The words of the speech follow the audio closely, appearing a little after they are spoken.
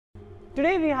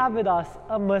Today we have with us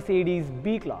a Mercedes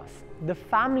B-Class, the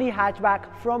family hatchback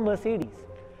from Mercedes.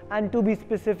 And to be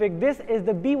specific, this is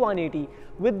the B180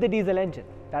 with the diesel engine.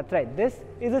 That's right, this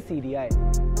is a CDI.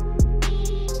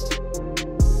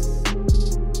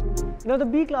 Now the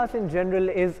B-Class in general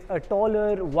is a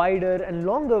taller, wider and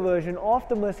longer version of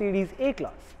the Mercedes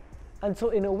A-Class. And so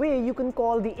in a way you can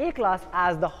call the A-Class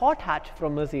as the hot hatch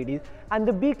from Mercedes and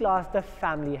the B-Class the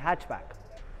family hatchback.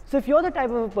 So if you're the type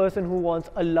of a person who wants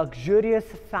a luxurious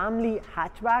family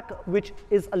hatchback which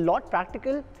is a lot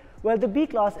practical, well, the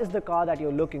B-Class is the car that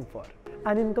you're looking for.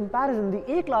 And in comparison,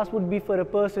 the A-Class would be for a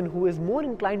person who is more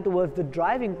inclined towards the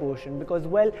driving portion because,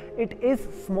 well, it is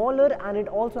smaller and it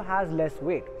also has less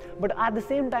weight. But at the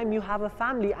same time, you have a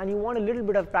family and you want a little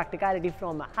bit of practicality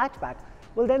from a hatchback,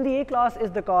 well, then the A-Class is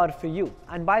the car for you.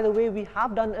 And by the way, we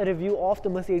have done a review of the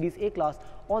Mercedes A-Class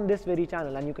on this very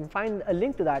channel and you can find a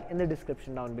link to that in the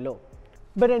description down below.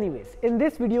 But anyways, in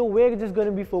this video, we're just going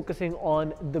to be focusing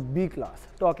on the B-Class,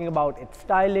 talking about its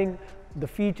styling, the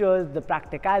features, the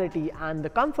practicality and the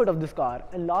comfort of this car,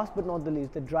 and last but not the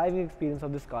least, the driving experience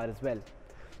of this car as well.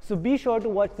 So be sure to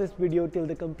watch this video till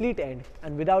the complete end,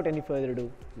 and without any further ado,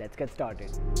 let's get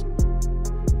started.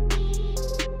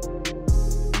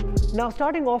 Now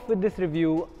starting off with this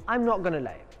review, I'm not gonna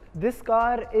lie, this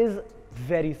car is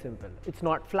very simple. It's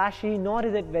not flashy nor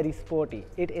is it very sporty.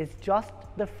 It is just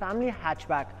the family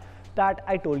hatchback that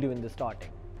I told you in the starting.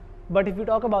 But if we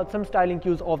talk about some styling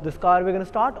cues of this car, we're going to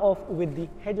start off with the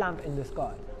headlamp in this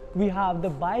car. We have the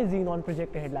bi-xenon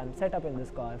projector headlamp setup in this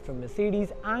car from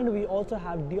Mercedes, and we also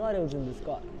have DRLs in this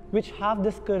car which have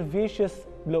this curvaceous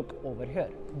look over here.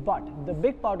 But the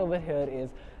big part over here is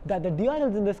that the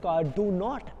DRLs in this car do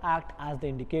not act as the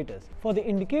indicators. For the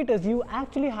indicators, you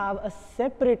actually have a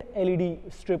separate LED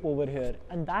strip over here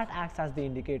and that acts as the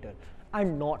indicator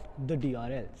and not the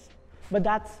DRLs. But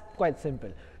that's quite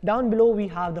simple. Down below we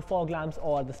have the fog lamps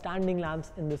or the standing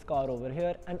lamps in this car over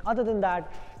here, and other than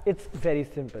that it's very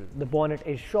simple. The bonnet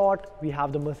is short, we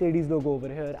have the Mercedes logo over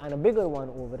here and a bigger one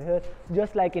over here,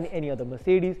 just like in any other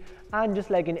Mercedes, and just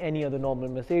like in any other normal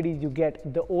Mercedes, you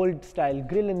get the old style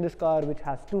grille in this car which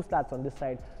has two slats on this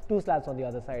side, two slats on the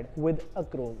other side with a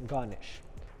chrome garnish.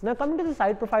 Now coming to the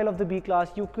side profile of the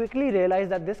B-Class, you quickly realize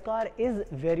that this car is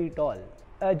very tall.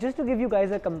 Just to give you guys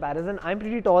a comparison, I'm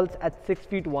pretty tall at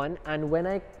 6'1", and when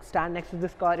I stand next to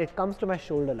this car, it comes to my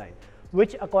shoulder line,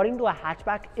 which according to a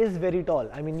hatchback is very tall.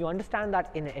 I mean, you understand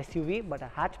that in an SUV, but a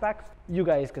hatchback, you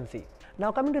guys can see.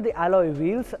 Now coming to the alloy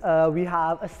wheels, we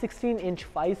have a 16-inch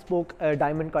 5-spoke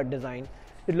diamond cut design.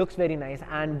 It looks very nice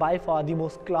and by far the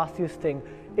most classiest thing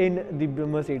in the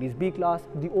Mercedes B-Class.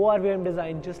 The ORVM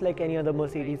design, just like any other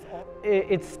Mercedes,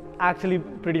 it's actually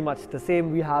pretty much the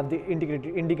same. We have the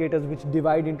integrated indicators which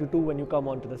divide into two when you come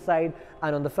onto the side,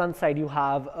 and on the front side you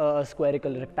have a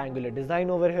spherical rectangular design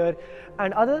over here.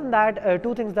 And other than that,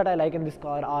 two things that I like in this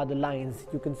car are the lines.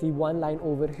 You can see one line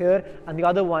over here and the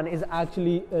other one is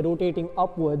actually rotating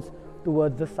upwards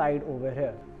towards the side over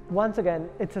here. Once again,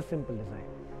 it's a simple design.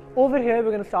 Over here,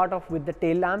 we're going to start off with the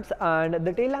tail lamps, and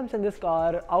the tail lamps in this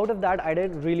car, out of that, I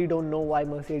really don't know why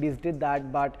Mercedes did that,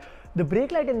 but the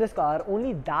brake light in this car,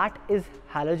 only that is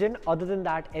halogen. Other than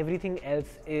that, everything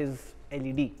else is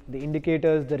LED. The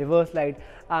indicators, the reverse light,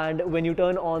 and when you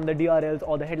turn on the DRLs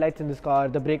or the headlights in this car,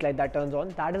 the brake light that turns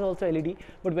on, that is also LED.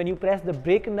 But when you press the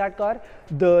brake in that car,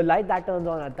 the light that turns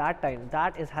on at that time,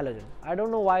 that is halogen. I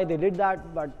don't know why they did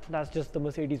that, but that's just the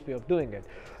Mercedes way of doing it.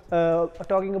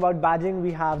 Talking about badging,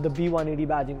 we have the B180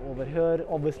 badging over here,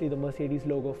 obviously the Mercedes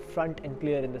logo front and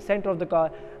clear in the center of the car,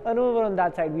 and over on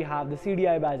that side we have the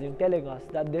CDI badging telling us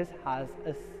that this has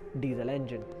a diesel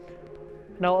engine.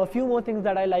 Now a few more things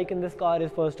that I like in this car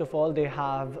is, first of all, they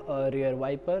have a rear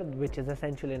wiper which is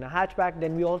essential in a hatchback.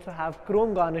 Then we also have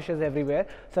chrome garnishes everywhere,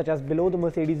 such as below the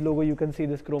Mercedes logo you can see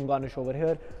this chrome garnish over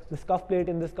here. The scuff plate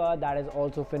in this car, that is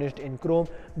also finished in chrome.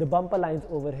 The bumper lines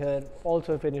over here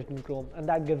also finished in chrome, and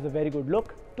that gives a very good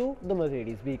look to the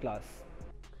Mercedes B-Class.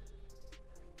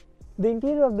 The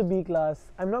interior of the B-Class,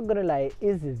 I'm not gonna lie,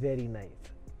 is very nice.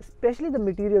 Especially the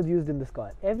materials used in this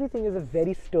car. Everything is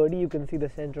very sturdy. You can see the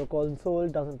central console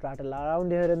doesn't rattle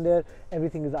around here and there.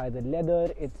 Everything is either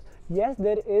leather. Yes,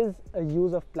 there is a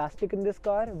use of plastic in this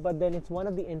car, but then it's one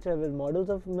of the entry-level models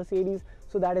of Mercedes,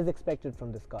 so that is expected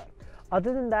from this car.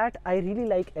 Other than that, I really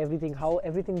like everything, how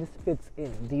everything just fits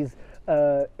in. These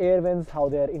air vents, how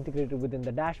they are integrated within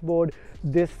the dashboard,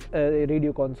 this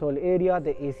radio console area,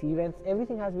 the AC vents,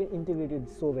 everything has been integrated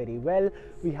so very well.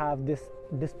 We have this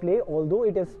display, although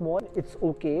it is small, it's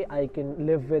okay, I can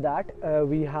live with that.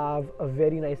 We have a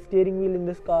very nice steering wheel in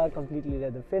this car, completely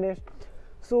leather finished.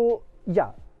 So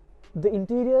yeah, the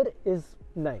interior is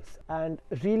nice, and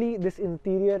really this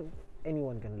interior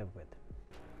anyone can live with.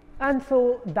 And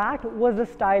so that was the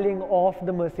styling of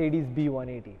the Mercedes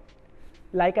B180.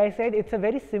 Like I said, it's a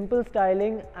very simple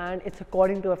styling and it's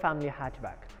according to a family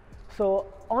hatchback. So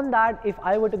on that, if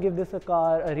I were to give this a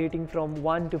car a rating from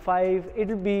 1 to 5, it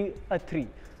will be a 3,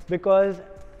 because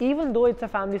even though it's a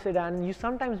family sedan, you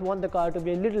sometimes want the car to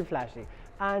be a little flashy,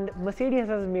 and Mercedes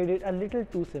has made it a little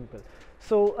too simple.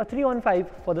 So a 3 on 5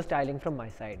 for the styling from my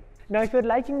side. Now, if you're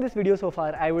liking this video so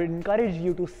far, I would encourage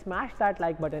you to smash that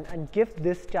like button and give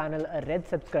this channel a red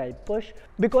subscribe push,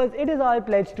 because it is our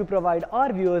pledge to provide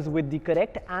our viewers with the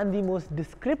correct and the most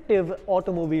descriptive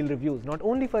automobile reviews, not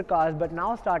only for cars but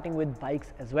now starting with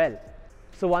bikes as well.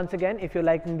 So once again, if you're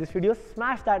liking this video,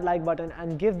 smash that like button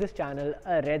and give this channel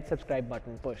a red subscribe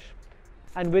button push.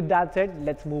 And with that said,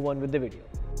 let's move on with the video.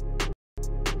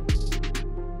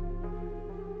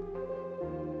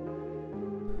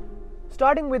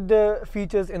 Starting with the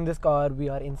features in this car, we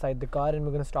are inside the car and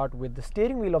we're going to start with the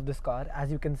steering wheel of this car.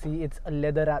 As you can see, it's a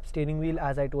leather wrap steering wheel,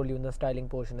 as I told you in the styling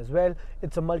portion as well.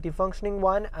 It's a multifunctioning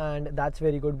one, and that's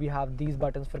very good. We have these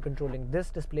buttons for controlling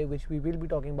this display, which we will be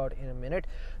talking about in a minute.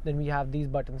 Then we have these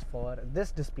buttons for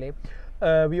this display.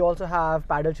 We also have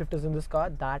paddle shifters in this car.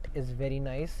 That is very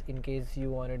nice in case you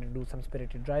wanted to do some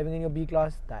spirited driving in your B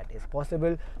class. That is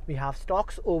possible. We have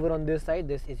stocks over on this side.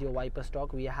 This is your wiper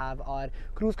stock. We have our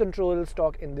cruise control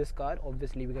stock in this car.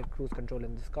 Obviously we get cruise control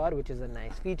in this car, which is a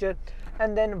nice feature.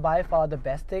 And then by far the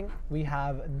best thing, we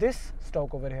have this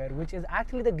stock over here, which is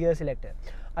actually the gear selector.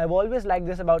 I've always liked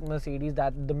this about Mercedes,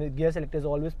 that the gear selector is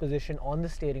always positioned on the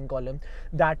steering column.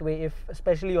 That way, if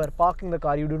especially you are parking the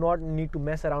car, you do not need to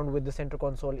mess around with the center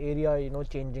console area, you know,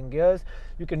 changing gears.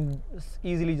 You can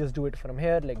easily just do it from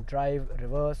here, like drive,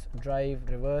 reverse, drive,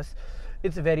 reverse.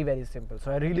 It's very, very simple.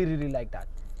 So I really like that.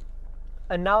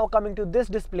 And now coming to this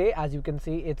display, as you can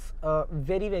see, it's a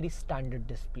very, very standard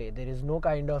display. There is no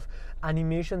kind of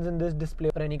animations in this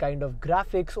display or any kind of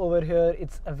graphics over here.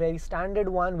 It's a very standard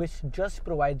one which just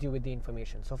provides you with the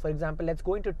information. So for example, let's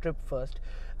go into trip first,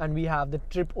 and we have the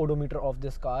trip odometer of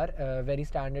this car, very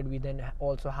standard. We then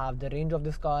also have the range of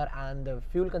this car and the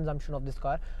fuel consumption of this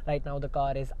car. Right now the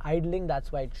car is idling,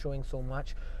 that's why it's showing so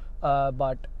much,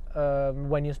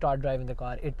 when you start driving the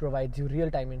car, it provides you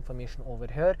real-time information over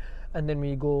here. And then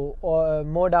we go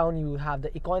more down, you have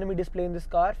the economy display in this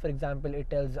car. For example, it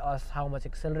tells us how much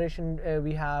acceleration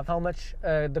we have, how much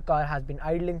the car has been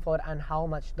idling for, and how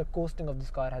much the coasting of this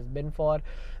car has been for.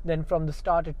 Then from the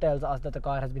start, it tells us that the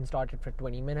car has been started for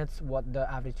 20 minutes, what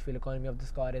the average fuel economy of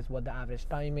this car is, what the average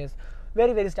time is.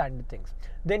 Very, very standard things.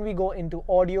 Then we go into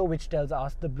audio, which tells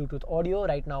us the Bluetooth audio.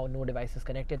 Right now no device is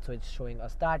connected, so it's showing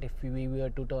us that. If we were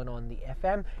to turn on the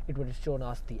FM, it would have shown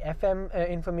us the FM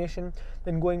information.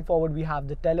 Then going forward, we have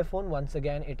the telephone. Once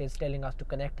again, it is telling us to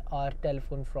connect our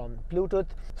telephone from Bluetooth.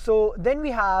 So then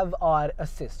we have our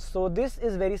assist. So this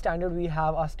is very standard. We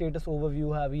have our status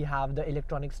overview, we have the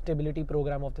electronic stability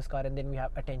program of this car, and then we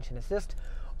have attention assist.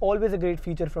 Always a great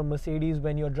feature from Mercedes.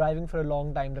 When you're driving for a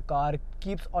long time, the car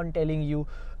keeps on telling you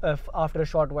after a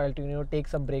short while to, you know, take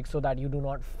some breaks so that you do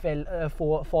not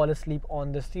fall asleep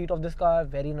on the seat of this car.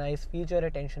 Very nice feature,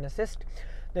 attention assist.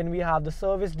 Then we have the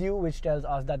service due, which tells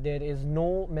us that there is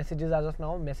no messages as of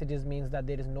now. Messages means that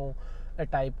there is no a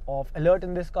type of alert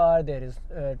in this car. There is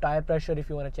tire pressure if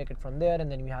you want to check it from there. And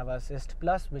then we have assist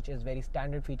plus, which is very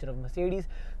standard feature of Mercedes.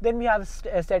 Then we have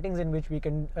settings in which we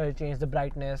can change the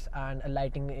brightness and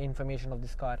lighting information of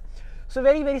this car. So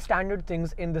very, very standard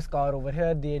things in this car over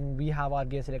here. Then we have our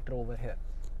gear selector over here.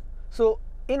 So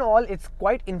in all, it's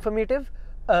quite informative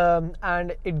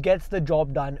and it gets the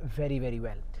job done very, very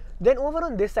well. Then over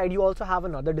on this side, you also have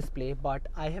another display, but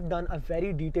I have done a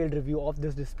very detailed review of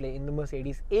this display in the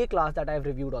Mercedes A-Class that I have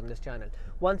reviewed on this channel.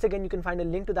 Once again, you can find a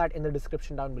link to that in the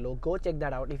description down below. Go check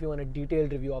that out if you want a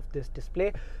detailed review of this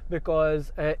display,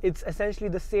 because it's essentially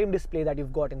the same display that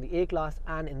you've got in the A-Class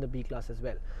and in the B-Class as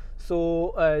well.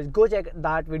 So go check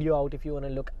that video out if you want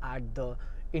to look at the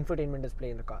infotainment display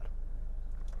in the car.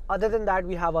 Other than that,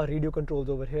 we have our radio controls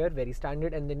over here, very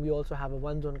standard, and then we also have a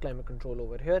one-zone climate control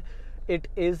over here. It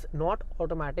is not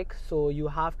automatic, so you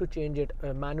have to change it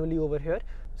manually over here.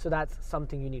 So that's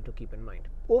something you need to keep in mind.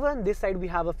 Over on this side, we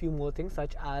have a few more things,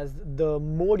 such as the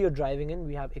mode you're driving in.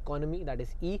 We have economy, that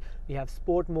is E. We have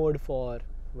sport mode for,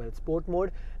 well, sport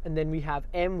mode, and then we have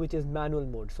M, which is manual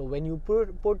mode. So when you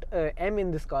put M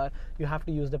in this car, you have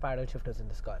to use the paddle shifters in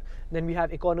this car. Then we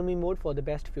have economy mode for the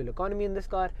best fuel economy in this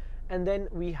car, and then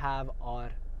we have our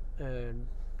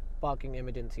parking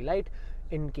emergency light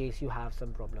in case you have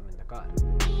some problem in the car.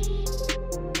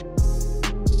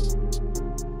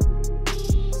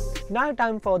 Now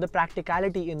time for the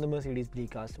practicality in the Mercedes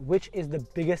B-Class, which is the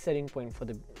biggest selling point for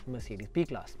the Mercedes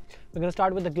B-Class. We're going to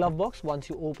start with the glove box. Once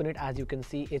you open it, as you can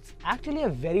see, it's actually a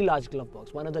very large glove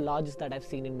box, one of the largest that I've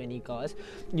seen in many cars.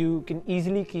 You can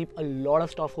easily keep a lot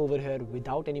of stuff over here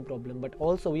without any problem, but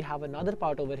also we have another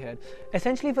part over here,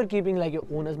 essentially for keeping like your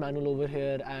owner's manual over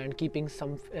here and keeping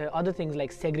some other things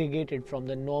like segregated from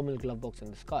the normal glove box in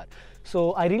this car.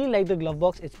 So I really like the glove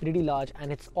box. It's pretty large and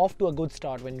it's off to a good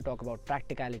start when you talk about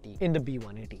practicality in the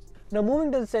B180. Now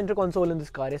moving to the center console in this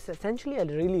car, is essentially a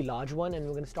really large one, and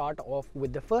we're going to start off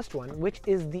with the first one, which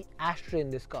is the ashtray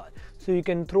in this car. So you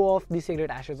can throw off the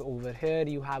cigarette ashes over here.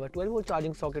 You have a 12-volt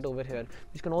charging socket over here,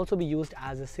 which can also be used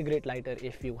as a cigarette lighter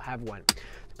if you have one.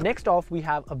 Next off, we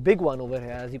have a big one over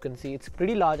here. As you can see, it's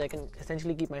pretty large. I can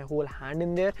essentially keep my whole hand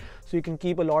in there, so you can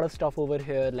keep a lot of stuff over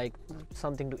here, like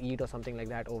something to eat or something like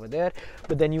that over there.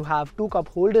 But then you have two cup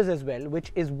holders as well,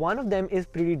 which is, one of them is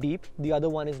pretty deep, the other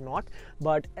one is not,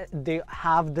 but they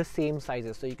have the same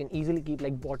sizes, so you can easily keep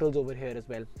like bottles over here as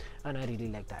well, and I really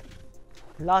like that.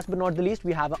 Last but not the least,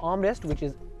 we have an armrest, which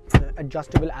is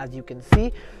adjustable, as you can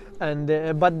see,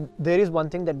 and but there is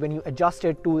one thing, that when you adjust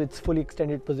it to its fully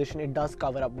extended position, it does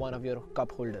cover up one of your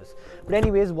cup holders. But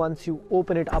anyways, once you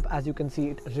open it up, as you can see,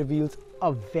 it reveals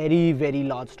a very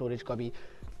large storage cubby,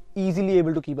 easily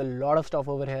able to keep a lot of stuff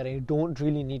over here, and you don't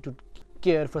really need to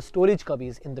care for storage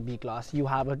cubbies in the B-Class. You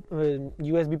have a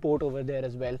USB port over there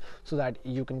as well, so that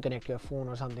you can connect your phone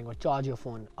or something, or charge your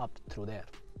phone up through there.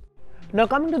 Now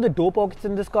coming to the door pockets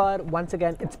in this car, once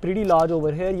again, it's pretty large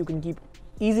over here. You can keep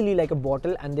easily like a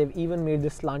bottle, and they've even made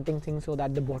this slanting thing so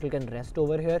that the bottle can rest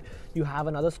over here. You have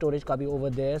another storage cubby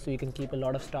over there, so you can keep a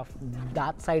lot of stuff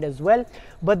that side as well.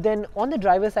 But then on the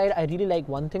driver's side, I really like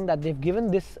one thing, that they've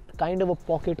given this kind of a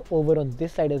pocket over on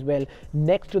this side as well,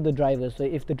 next to the driver. So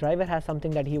if the driver has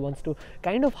something that he wants to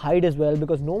kind of hide as well,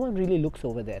 because no one really looks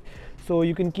over there, so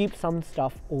you can keep some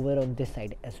stuff over on this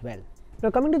side as well. Now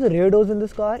coming to the rear doors in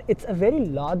this car, it's a very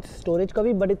large storage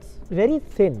cubby, but it's very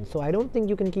thin, so I don't think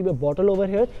you can keep a bottle over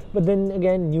here. But then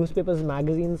again, newspapers,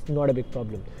 magazines, not a big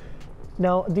problem.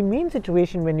 Now the main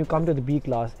situation when you come to the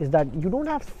B-Class is that you don't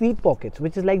have seat pockets,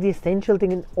 which is like the essential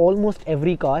thing in almost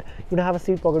every car. You don't have a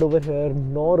seat pocket over here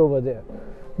nor over there.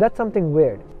 That's something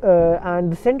weird.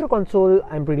 And the center console,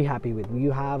 I'm pretty happy with.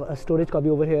 You have a storage cubby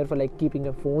over here for like keeping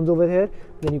your phones over here.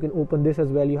 Then you can open this as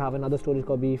well. You have another storage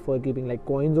cubby for keeping like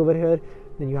coins over here.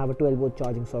 Then you have a 12-volt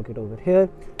charging socket over here.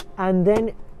 And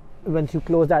then once you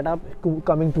close that up,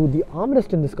 coming to the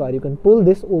armrest in this car, you can pull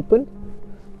this open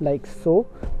like so,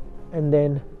 and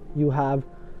then you have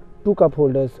two cup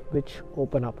holders which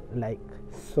open up like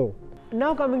so.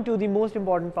 Now coming to the most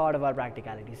important part of our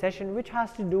practicality session, which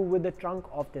has to do with the trunk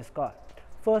of this car.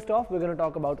 First off, we're going to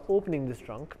talk about opening this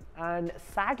trunk, and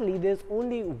sadly there's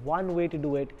only one way to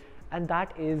do it, and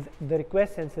that is the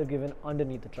request sensor given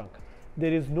underneath the trunk.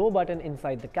 There is no button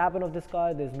inside the cabin of this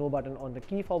car, there's no button on the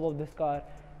key fob of this car,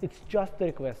 it's just the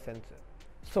request sensor.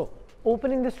 So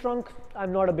opening this trunk,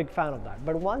 I'm not a big fan of that,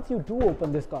 but once you do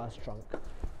open this car's trunk,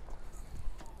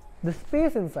 the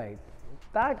space inside,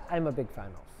 that I'm a big fan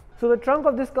of. So the trunk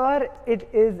of this car, it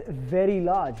is very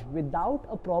large without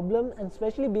a problem, and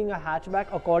especially being a hatchback,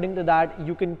 according to that,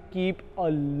 you can keep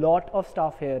a lot of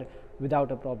stuff here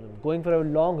without a problem. Going for a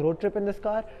long road trip in this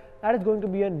car, that is going to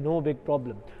be a no big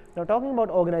problem. Now talking about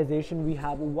organization, we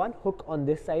have one hook on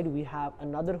this side, we have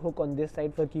another hook on this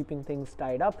side for keeping things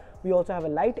tied up. We also have a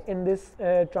light in this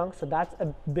trunk, so that's a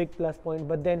big plus point.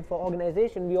 But then for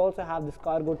organization, we also have this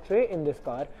cargo tray in this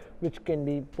car, which can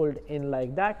be pulled in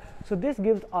like that. So this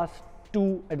gives us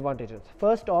two advantages.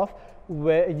 First off,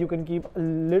 where you can keep a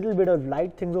little bit of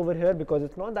light things over here, because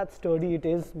it's not that sturdy, it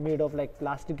is made of like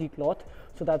plasticky cloth,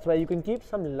 so that's why you can keep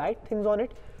some light things on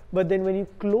it. But then when you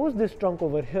close this trunk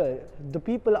over here, the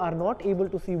people are not able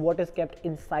to see what is kept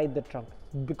inside the trunk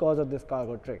because of this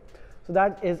cargo tray. So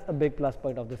that is a big plus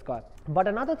point of this car. But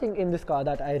another thing in this car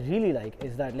that I really like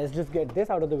is that, let's just get this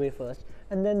out of the way first,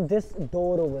 and then this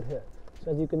door over here.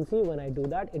 So as you can see, when I do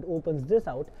that, it opens this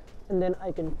out, and then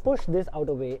I can push this out of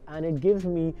the way, and it gives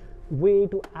me way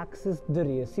to access the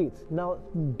rear seats. Now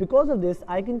because of this,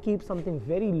 I can keep something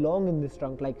very long in this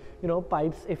trunk, like, you know,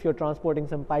 pipes. If you're transporting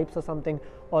some pipes or something,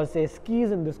 or say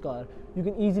skis in this car, you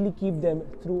can easily keep them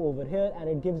through over here, and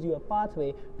it gives you a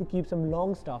pathway to keep some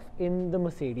long stuff in the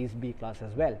Mercedes B-Class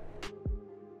as well.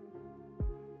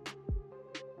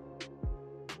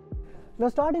 Now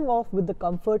starting off with the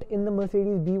comfort in the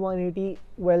Mercedes B180,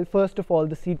 well, first of all,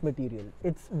 the seat material.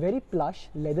 It's very plush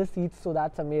leather seats, so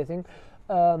that's amazing.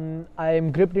 I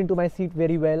am gripped into my seat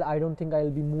very well. I don't think I'll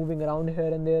be moving around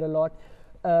here and there a lot.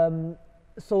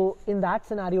 So in that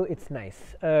scenario, it's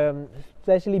nice.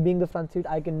 Especially being the front seat,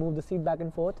 I can move the seat back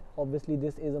and forth. Obviously,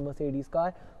 this is a Mercedes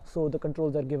car, so the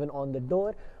controls are given on the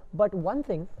door. But one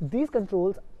thing, these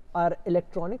controls are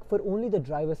electronic for only the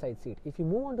driver's side seat. If you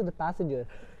move on to the passenger,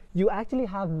 you actually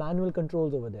have manual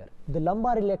controls over there. The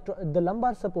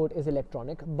lumbar support is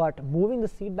electronic, but moving the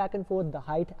seat back and forth, the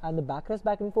height and the backrest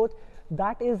back and forth,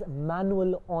 that is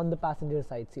manual on the passenger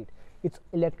side seat. It's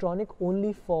electronic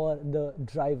only for the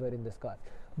driver in this car.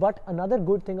 But another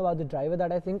good thing about the driver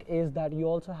that I think is that you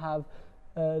also have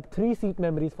 3 seat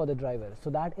memories for the driver. So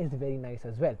that is very nice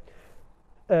as well.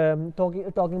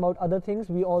 Talking about other things,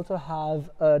 we also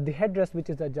have the headrest, which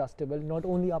is adjustable, not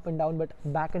only up and down but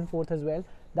back and forth as well.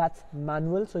 That's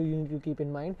manual, so you need to keep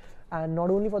in mind. And not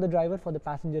only for the driver, for the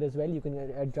passenger as well, you can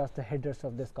adjust the headrest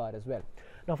of this car as well.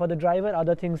 Now for the driver,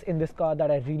 other things in this car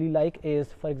that I really like is,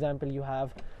 for example, you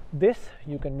have this,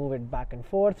 you can move it back and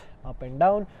forth, up and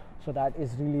down, so that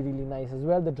is really nice as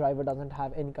well. The driver doesn't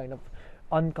have any kind of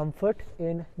uncomfort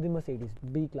in the Mercedes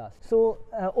B class. So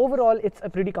overall, it's a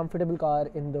pretty comfortable car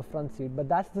in the front seat, but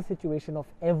that's the situation of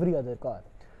every other car.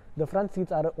 The front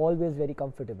seats are always very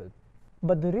comfortable,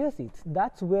 but the rear seats,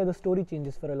 that's where the story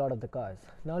changes for a lot of the cars.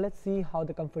 Now let's see how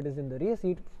the comfort is in the rear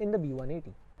seat in the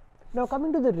B180. Now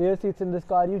coming to the rear seats in this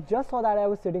car, you just saw that I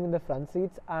was sitting in the front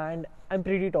seats, and I'm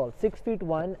pretty tall,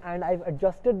 6'1", and I've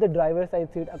adjusted the driver's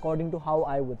side seat according to how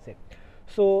I would sit.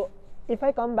 So if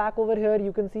I come back over here,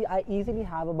 you can see I easily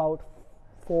have about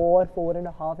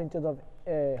 4.5 inches of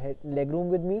legroom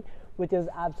with me, which is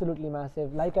absolutely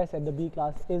massive. Like I said, the B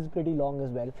class is pretty long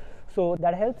as well, so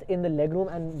that helps in the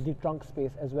legroom and the trunk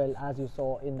space as well, as you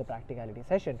saw in the practicality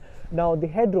session. Now the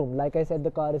headroom, like I said,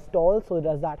 the car is tall, so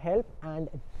does that help? And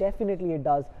definitely it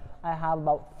does. I have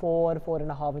about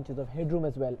 4.5 inches of headroom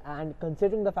as well, and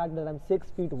considering the fact that I'm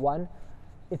 6'1",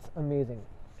 it's amazing.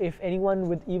 If anyone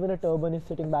with even a turban is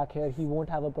sitting back here, he won't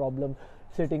have a problem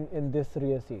sitting in this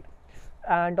rear seat.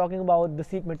 And talking about the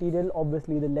seat material,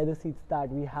 obviously the leather seats that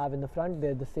we have in the front,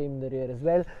 they're the same in the rear as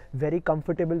well. Very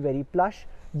comfortable, very plush.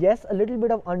 Yes, a little bit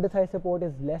of under thigh support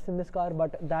is less in this car,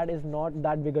 but that is not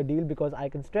that big a deal because I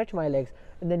can stretch my legs,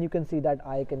 and then you can see that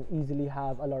I can easily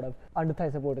have a lot of under thigh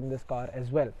support in this car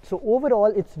as well. So overall,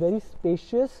 it's very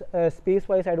spacious. Space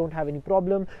wise, I don't have any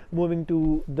problem. Moving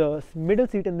to the middle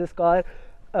seat in this car,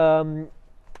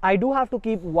 I do have to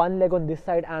keep one leg on this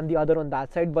side and the other on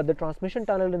that side, but the transmission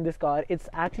tunnel in this car, it's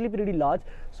actually pretty large,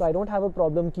 so I don't have a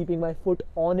problem keeping my foot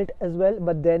on it as well.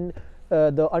 But then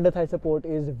the under thigh support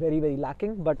is very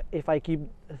lacking. But if I keep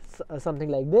something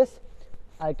like this,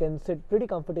 I can sit pretty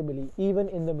comfortably even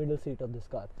in the middle seat of this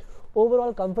car.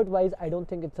 Overall, comfort wise, I don't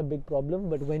think it's a big problem,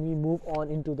 but when we move on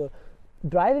into the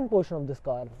driving portion of this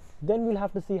car, then we'll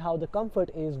have to see how the comfort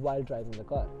is while driving the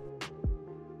car.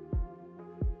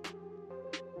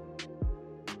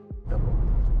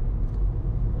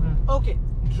 Okay,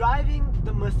 driving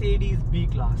the Mercedes B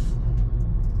class.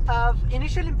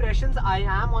 Initial impressions, I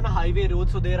am on a highway road,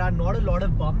 so there are not a lot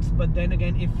of bumps, but then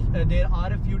again, if there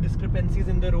are a few discrepancies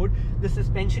in the road, the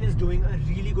suspension is doing a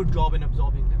really good job in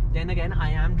absorbing them. Then again,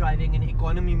 I am driving in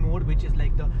economy mode, which is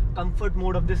like the comfort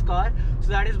mode of this car, so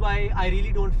that is why I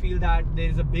really don't feel that there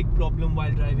is a big problem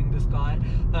while driving this car.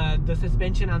 The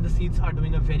suspension and the seats are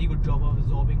doing a very good job of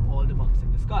absorbing all the bumps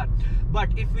in this car. But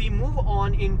if we move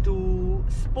on into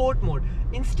sport mode,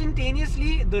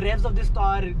 instantaneously the revs of this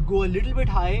car go a little bit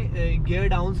high, gear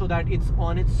down so that it's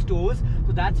on its toes,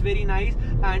 so that's very nice.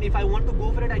 And if I want to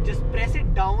go for it, I just press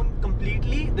it down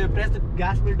completely, press the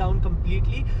gas pedal down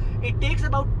completely. It takes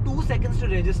about 2 seconds to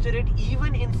register it,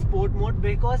 even in sport mode,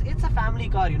 because it's a family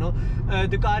car, you know.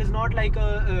 The car is not like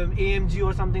a AMG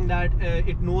or something that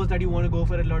it knows that you want to go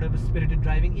for a lot of spirited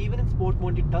driving. Even in sport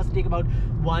mode, it does take about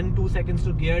 1-2 seconds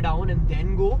to gear down and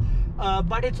then go,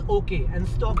 but it's okay. And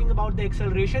talking about the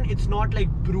acceleration, it's not like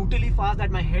brutally fast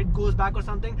that my head goes back or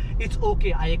something. It's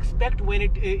okay. I expect when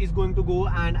it is going to go,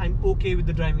 and I'm okay with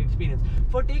the driving experience.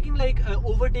 For taking like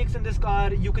overtakes in this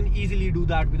car, you can easily do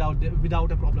that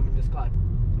without a problem in this car.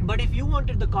 But if you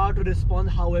wanted the car to respond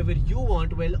however you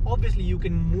want, well, obviously you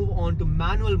can move on to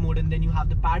manual mode, and then you have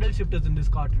the paddle shifters in this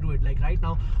car to do it. Like right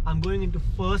now, I'm going into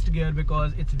first gear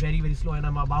because it's very slow and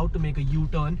I'm about to make a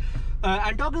U-turn.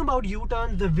 And talking about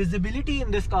U-turns, the visibility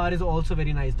in this car is also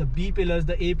very nice. The B pillars,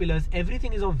 the A pillars,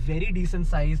 everything is of very decent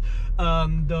size.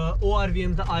 The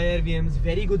ORVMs, the IRVMs,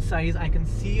 very good size. I can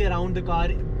see around the car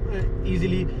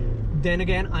easily. Then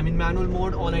again, I'm in manual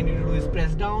mode. All I need to do is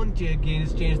press down,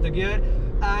 change the gear.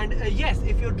 And yes,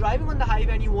 if you're driving on the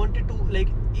highway and you wanted to like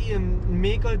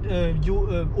make a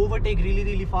overtake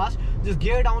really fast, just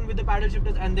gear down with the paddle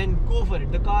shifters and then go for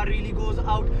it. The car really goes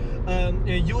out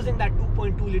using that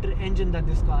 2.2 liter engine that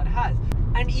this car has.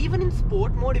 And even in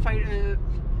sport mode, if I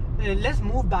let's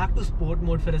move back to sport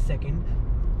mode for a second.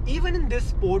 Even in this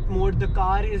sport mode, the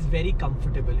car is very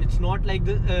comfortable. It's not like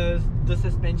the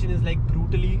suspension is like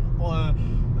brutally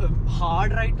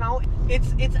hard right now.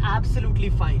 It's absolutely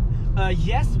fine.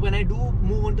 Yes, when I do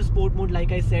move on to sport mode,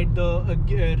 like I said,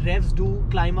 the revs do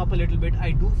climb up a little bit. I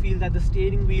do feel that the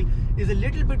steering wheel is a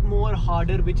little bit more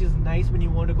harder, which is nice when you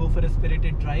want to go for a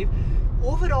spirited drive.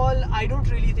 Overall, I don't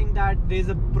really think that there's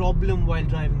a problem while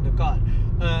driving the car.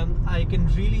 I can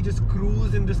really just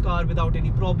cruise in this car without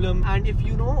any problem. And if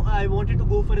you know I wanted to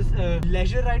go for a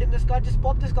leisure ride in this car, just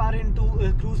pop this car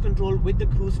into cruise control with the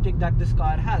cruise stick that this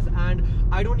car has, and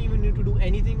I don't even need to do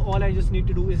anything. All I just need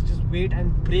to do is just wait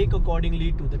and brake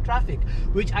accordingly to the traffic,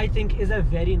 which I think is a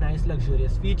very nice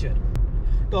luxurious feature.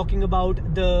 Talking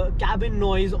about the cabin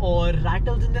noise or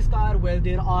rattles in this car, well,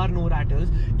 there are no rattles.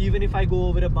 Even if I go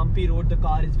over a bumpy road, the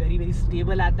car is very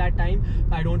stable at that time.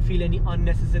 I don't feel any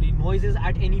unnecessary noises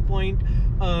at any point.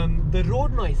 The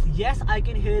road noise, yes, I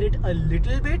can hear it a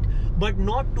little bit, but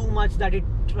not too much that it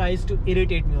tries to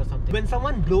irritate me or something. When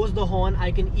someone blows the horn,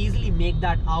 I can easily make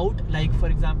that out. Like for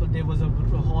example, there was a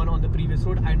horn on the previous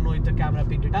road. I don't know if the camera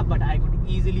picked it up, but I could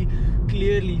easily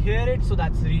clearly hear it, so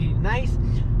that's really nice.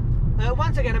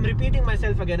 Once again, I'm repeating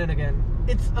myself again and again.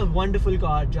 It's a wonderful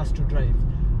car just to drive.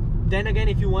 Then again,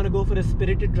 if you want to go for a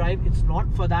spirited drive, it's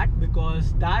not for that,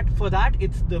 because for that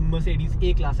it's the Mercedes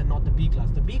A-Class and not the B-Class.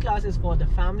 The B-Class is for the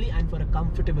family and for a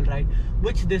comfortable ride,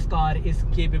 which this car is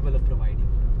capable of providing.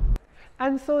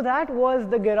 And so that was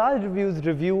the Garage Review's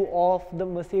review of the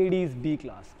Mercedes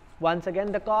B-Class. Once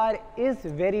again, the car is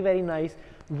very nice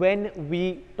when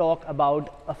we talk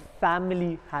about a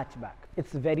family hatchback.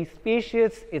 It's very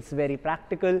spacious, it's very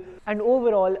practical, and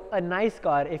overall a nice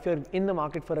car if you're in the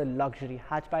market for a luxury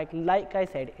hatchback, like I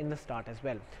said in the start as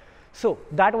well. So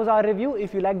that was our review.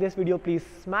 If you like this video, please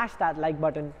smash that like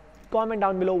button, comment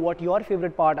down below what your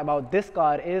favorite part about this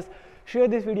car is, share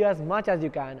this video as much as you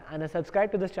can, and a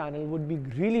subscribe to this channel would be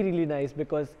really nice,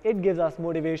 because it gives us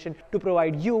motivation to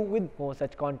provide you with more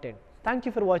such content. Thank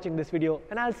you for watching this video,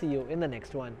 and I'll see you in the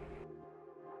next one.